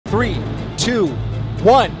3, 2,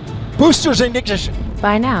 1. Boosters in ignition.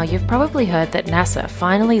 By now, you've probably heard that NASA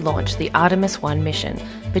finally launched the Artemis 1 mission,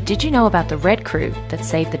 but did you know about the Red Crew that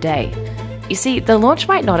saved the day? You see, the launch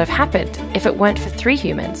might not have happened if it weren't for 3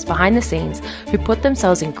 humans behind the scenes who put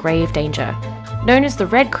themselves in grave danger. Known as the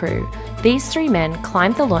Red Crew, these 3 men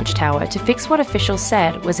climbed the launch tower to fix what officials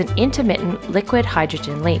said was an intermittent liquid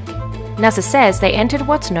hydrogen leak. NASA says they entered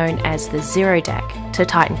what's known as the zero deck to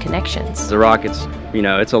tighten connections. The rocket's,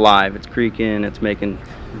 it's alive, it's creaking, it's making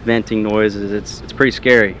venting noises, it's pretty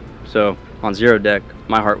scary. So on zero deck,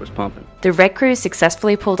 my heart was pumping. The Red Crew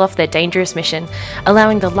successfully pulled off their dangerous mission,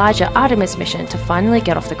 allowing the larger Artemis mission to finally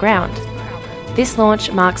get off the ground. This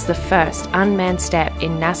launch marks the first unmanned step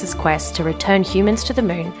in NASA's quest to return humans to the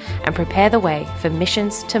moon and prepare the way for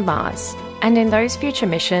missions to Mars. And in those future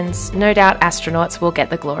missions, no doubt astronauts will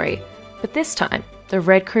get the glory. But this time, the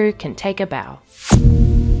Red Crew can take a bow.